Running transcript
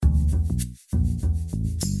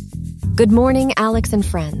Good morning, Alex and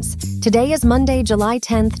friends. Today is Monday, July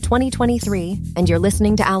 10th, 2023, and you're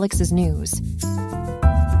listening to Alex's News.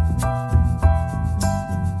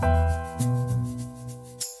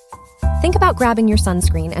 Think about grabbing your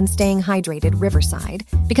sunscreen and staying hydrated riverside,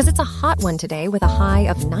 because it's a hot one today with a high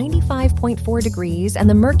of 95.4 degrees and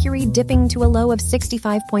the mercury dipping to a low of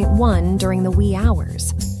 65.1 during the wee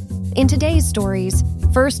hours. In today's stories,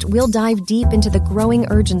 first, we'll dive deep into the growing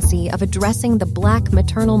urgency of addressing the Black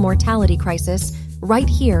maternal mortality crisis right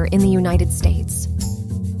here in the United States.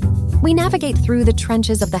 We navigate through the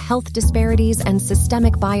trenches of the health disparities and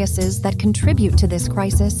systemic biases that contribute to this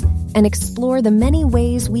crisis and explore the many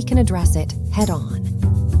ways we can address it head-on.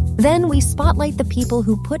 Then we spotlight the people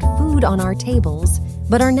who put food on our tables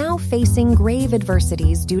but are now facing grave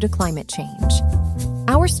adversities due to climate change.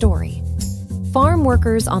 Our story: farm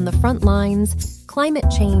workers on the front lines, climate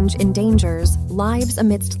change endangers lives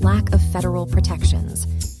amidst lack of federal protections,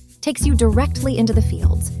 takes you directly into the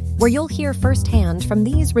fields, where you'll hear firsthand from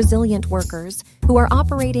these resilient workers who are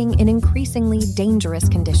operating in increasingly dangerous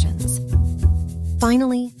conditions.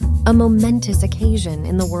 Finally, a momentous occasion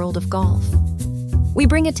in the world of golf. We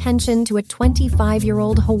bring attention to a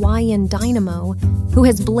 25-year-old Hawaiian dynamo who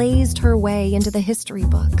has blazed her way into the history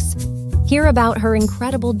books. Hear about her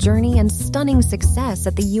incredible journey and stunning success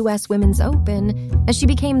at the U.S. Women's Open as she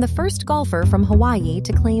became the first golfer from Hawaii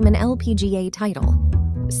to claim an LPGA title.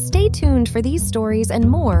 Stay tuned for these stories and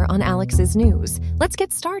more on Alex's News. Let's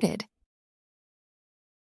get started.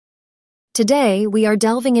 Today, we are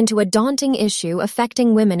delving into a daunting issue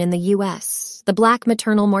affecting women in the U.S., the Black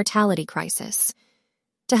maternal mortality crisis.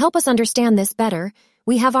 To help us understand this better,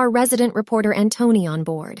 we have our resident reporter Antoni on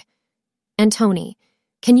board. Antoni,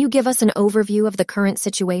 can you give us an overview of the current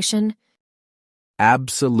situation?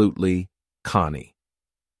 Absolutely, Connie.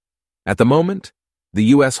 At the moment, the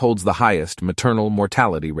U.S. holds the highest maternal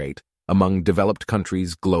mortality rate among developed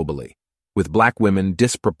countries globally, with Black women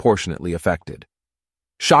disproportionately affected.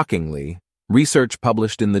 Shockingly, research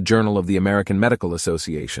published in the Journal of the American Medical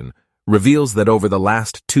Association reveals that over the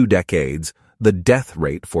last 2 decades, the death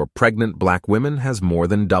rate for pregnant Black women has more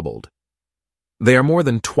than doubled. They are more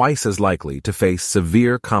than twice as likely to face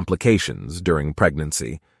severe complications during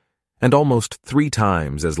pregnancy, and almost 3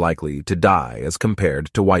 times as likely to die as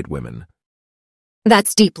compared to white women.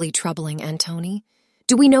 That's deeply troubling, Antoni.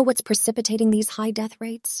 Do we know what's precipitating these high death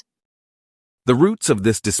rates? The roots of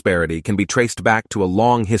this disparity can be traced back to a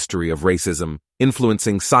long history of racism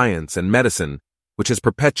influencing science and medicine, which has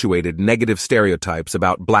perpetuated negative stereotypes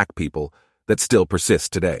about Black people that still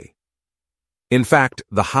persist today. In fact,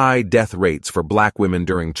 the high death rates for Black women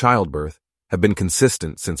during childbirth have been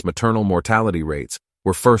consistent since maternal mortality rates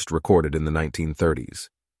were first recorded in the 1930s.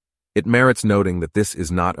 It merits noting that this is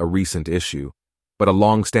not a recent issue, but a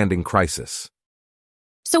long-standing crisis.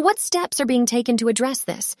 So what steps are being taken to address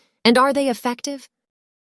this, and are they effective?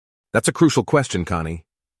 That's a crucial question, Connie.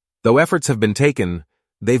 Though efforts have been taken,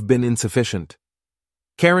 they've been insufficient.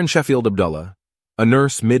 Karen Sheffield Abdullah, a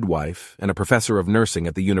nurse midwife and a professor of nursing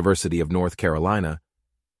at the University of North Carolina,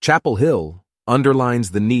 Chapel Hill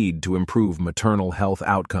underlines the need to improve maternal health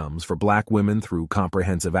outcomes for Black women through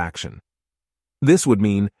comprehensive action. This would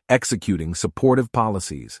mean executing supportive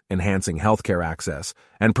policies, enhancing healthcare access,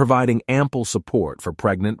 and providing ample support for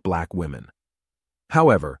pregnant Black women.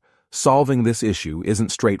 However, solving this issue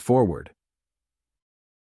isn't straightforward.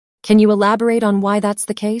 Can you elaborate on why that's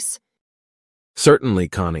the case? Certainly,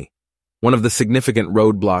 Connie. One of the significant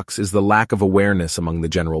roadblocks is the lack of awareness among the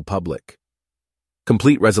general public.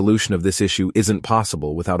 Complete resolution of this issue isn't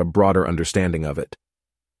possible without a broader understanding of it.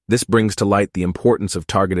 This brings to light the importance of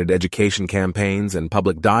targeted education campaigns and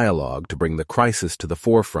public dialogue to bring the crisis to the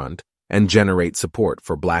forefront and generate support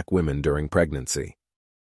for Black women during pregnancy.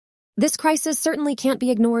 This crisis certainly can't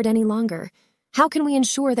be ignored any longer. How can we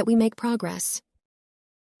ensure that we make progress?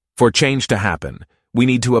 For change to happen, we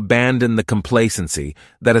need to abandon the complacency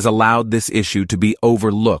that has allowed this issue to be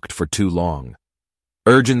overlooked for too long.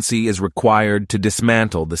 Urgency is required to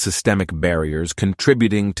dismantle the systemic barriers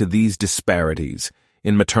contributing to these disparities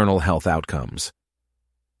in maternal health outcomes.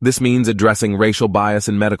 This means addressing racial bias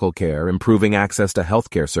in medical care, improving access to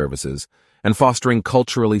healthcare services, and fostering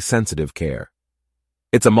culturally sensitive care.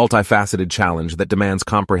 It's a multifaceted challenge that demands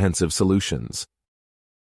comprehensive solutions.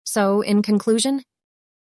 So, in conclusion?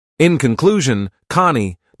 In conclusion,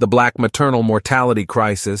 Connie, the Black maternal mortality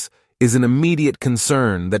crisis is an immediate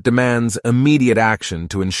concern that demands immediate action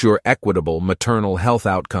to ensure equitable maternal health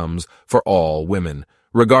outcomes for all women,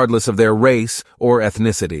 regardless of their race or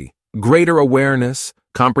ethnicity. Greater awareness,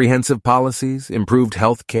 comprehensive policies, improved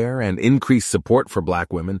health care, and increased support for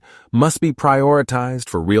Black women must be prioritized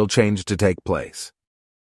for real change to take place.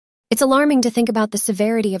 It's alarming to think about the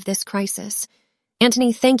severity of this crisis.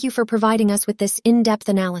 Anthony, thank you for providing us with this in-depth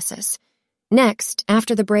analysis. Next,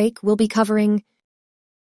 after the break, we'll be covering...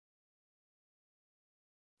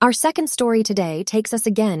 Our second story today takes us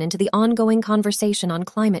again into the ongoing conversation on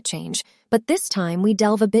climate change, but this time we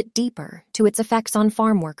delve a bit deeper to its effects on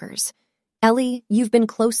farm workers. Ellie, you've been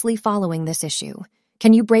closely following this issue.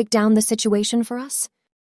 Can you break down the situation for us?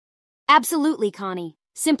 Absolutely, Connie.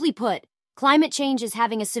 Simply put, climate change is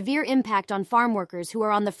having a severe impact on farm workers who are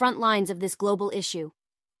on the front lines of this global issue.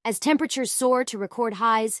 As temperatures soar to record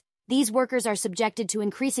highs, these workers are subjected to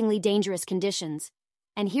increasingly dangerous conditions.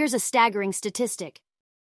 And here's a staggering statistic.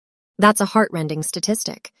 That's a heart-rending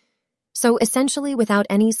statistic. So essentially, without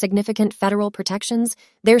any significant federal protections,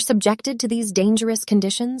 they're subjected to these dangerous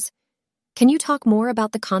conditions? Can you talk more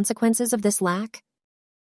about the consequences of this lack?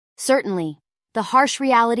 Certainly. The harsh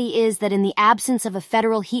reality is that in the absence of a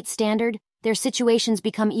federal heat standard, their situations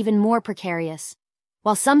become even more precarious.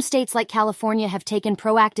 While some states like California have taken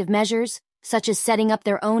proactive measures, such as setting up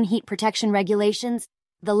their own heat protection regulations,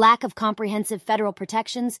 the lack of comprehensive federal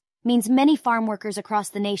protections means many farm workers across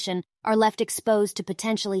the nation are left exposed to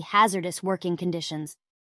potentially hazardous working conditions.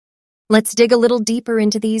 Let's dig a little deeper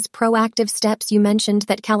into these proactive steps you mentioned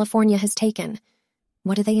that California has taken.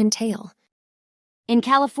 What do they entail? In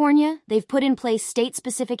California, they've put in place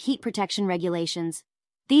state-specific heat protection regulations.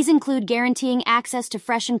 These include guaranteeing access to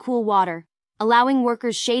fresh and cool water, allowing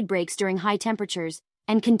workers shade breaks during high temperatures,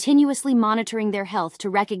 and continuously monitoring their health to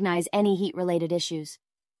recognize any heat-related issues.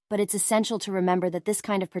 But it's essential to remember that this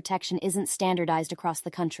kind of protection isn't standardized across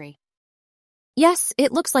the country. Yes,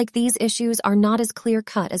 it looks like these issues are not as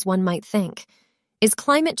clear-cut as one might think. Is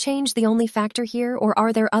climate change the only factor here, or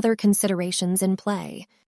are there other considerations in play?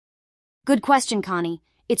 Good question, Connie.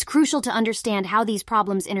 It's crucial to understand how these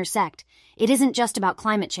problems intersect. It isn't just about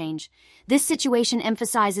climate change. This situation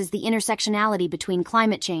emphasizes the intersectionality between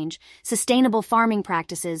climate change, sustainable farming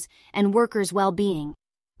practices, and workers' well-being.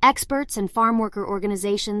 Experts and farm worker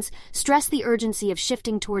organizations stress the urgency of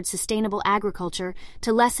shifting towards sustainable agriculture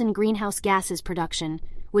to lessen greenhouse gases production,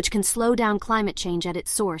 which can slow down climate change at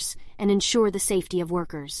its source and ensure the safety of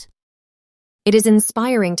workers. It is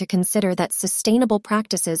inspiring to consider that sustainable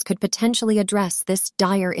practices could potentially address this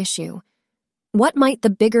dire issue. What might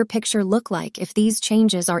the bigger picture look like if these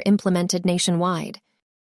changes are implemented nationwide?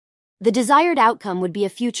 The desired outcome would be a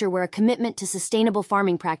future where a commitment to sustainable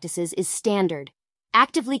farming practices is standard,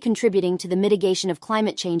 actively contributing to the mitigation of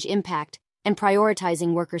climate change impact and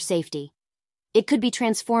prioritizing worker safety. It could be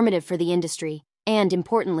transformative for the industry and,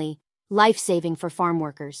 importantly, life-saving for farm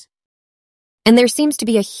workers. And there seems to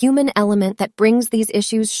be a human element that brings these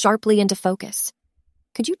issues sharply into focus.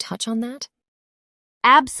 Could you touch on that?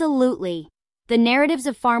 Absolutely. The narratives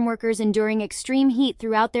of farm workers enduring extreme heat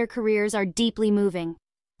throughout their careers are deeply moving.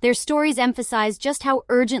 Their stories emphasize just how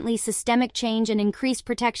urgently systemic change and increased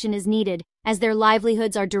protection is needed as their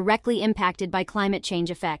livelihoods are directly impacted by climate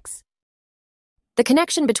change effects. The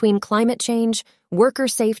connection between climate change, worker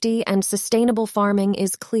safety, and sustainable farming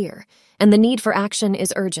is clear, and the need for action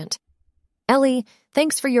is urgent. Ellie,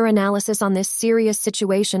 thanks for your analysis on this serious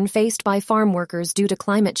situation faced by farm workers due to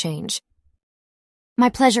climate change. My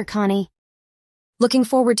pleasure, Connie. Looking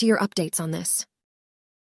forward to your updates on this.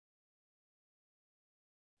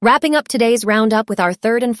 Wrapping up today's roundup with our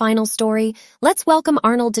third and final story, let's welcome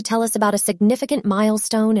Arnold to tell us about a significant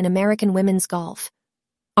milestone in American women's golf.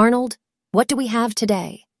 Arnold, what do we have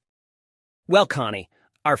today? Well, Connie,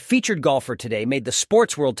 our featured golfer today made the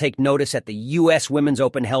sports world take notice at the U.S. Women's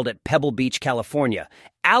Open held at Pebble Beach, California.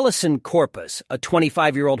 Allison Corpus, a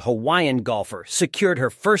 25-year-old Hawaiian golfer, secured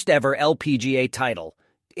her first-ever LPGA title.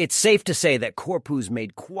 It's safe to say that Corpus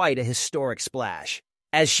made quite a historic splash,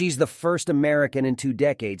 as she's the first American in 2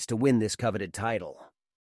 decades to win this coveted title.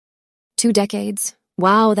 2 decades?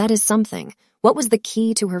 Wow, that is something. What was the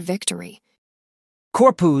key to her victory?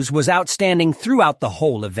 Corpus was outstanding throughout the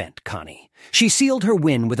whole event, Connie. She sealed her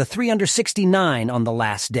win with a 369 on the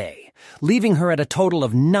last day, leaving her at a total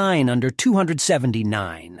of 9 under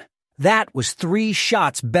 279. That was 3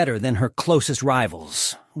 shots better than her closest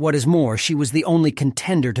rivals. What is more, she was the only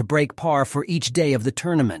contender to break par for each day of the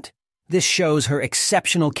tournament. This shows her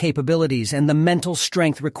exceptional capabilities and the mental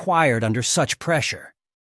strength required under such pressure.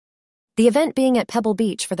 The event being at Pebble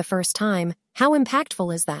Beach for the first time, how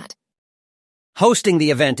impactful is that? Hosting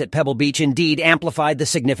the event at Pebble Beach indeed amplified the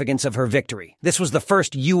significance of her victory. This was the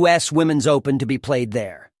first U.S. Women's Open to be played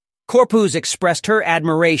there. Corpus expressed her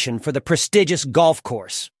admiration for the prestigious golf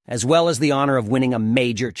course, as well as the honor of winning a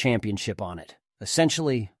major championship on it.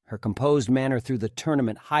 Essentially, her composed manner through the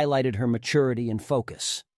tournament highlighted her maturity and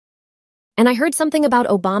focus. And I heard something about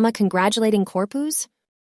Obama congratulating Corpus?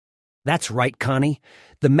 That's right, Connie.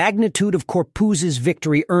 The magnitude of Corpuz's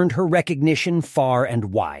victory earned her recognition far and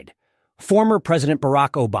wide. Former President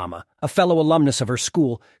Barack Obama, a fellow alumnus of her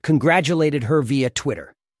school, congratulated her via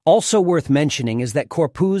Twitter. Also worth mentioning is that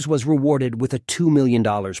Corpuz was rewarded with a $2 million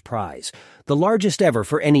prize, the largest ever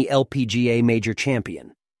for any LPGA major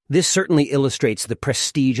champion. This certainly illustrates the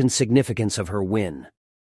prestige and significance of her win.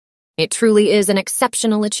 It truly is an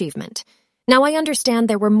exceptional achievement. Now I understand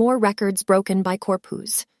there were more records broken by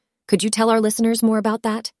Corpuz. Could you tell our listeners more about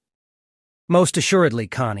that? Most assuredly,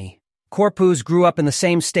 Connie. Corpuz grew up in the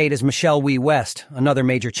same state as Michelle Wee West, another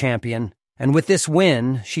major champion, and with this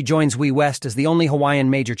win, she joins Wee West as the only Hawaiian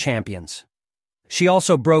major champions. She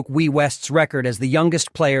also broke Wee West's record as the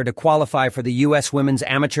youngest player to qualify for the U.S. Women's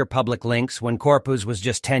Amateur Public Links when Corpuz was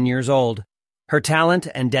just 10 years old. Her talent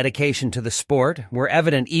and dedication to the sport were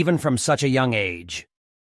evident even from such a young age.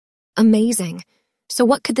 Amazing. So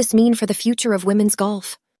what could this mean for the future of women's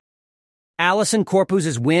golf? Allisen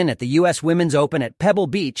Corpuz's win at the U.S. Women's Open at Pebble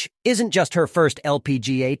Beach isn't just her first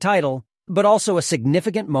LPGA title, but also a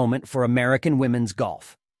significant moment for American women's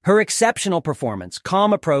golf. Her exceptional performance,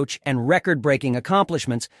 calm approach, and record-breaking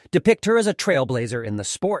accomplishments depict her as a trailblazer in the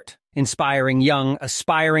sport, inspiring young,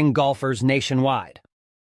 aspiring golfers nationwide.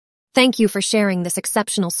 Thank you for sharing this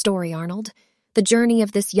exceptional story, Arnold. The journey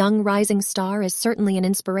of this young rising star is certainly an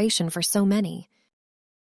inspiration for so many.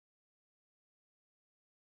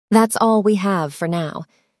 That's all we have for now.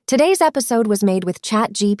 Today's episode was made with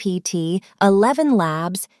GPT,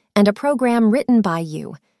 ElevenLabs, and a program written by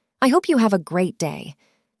you. I hope you have a great day.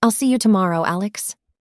 I'll see you tomorrow, Alex.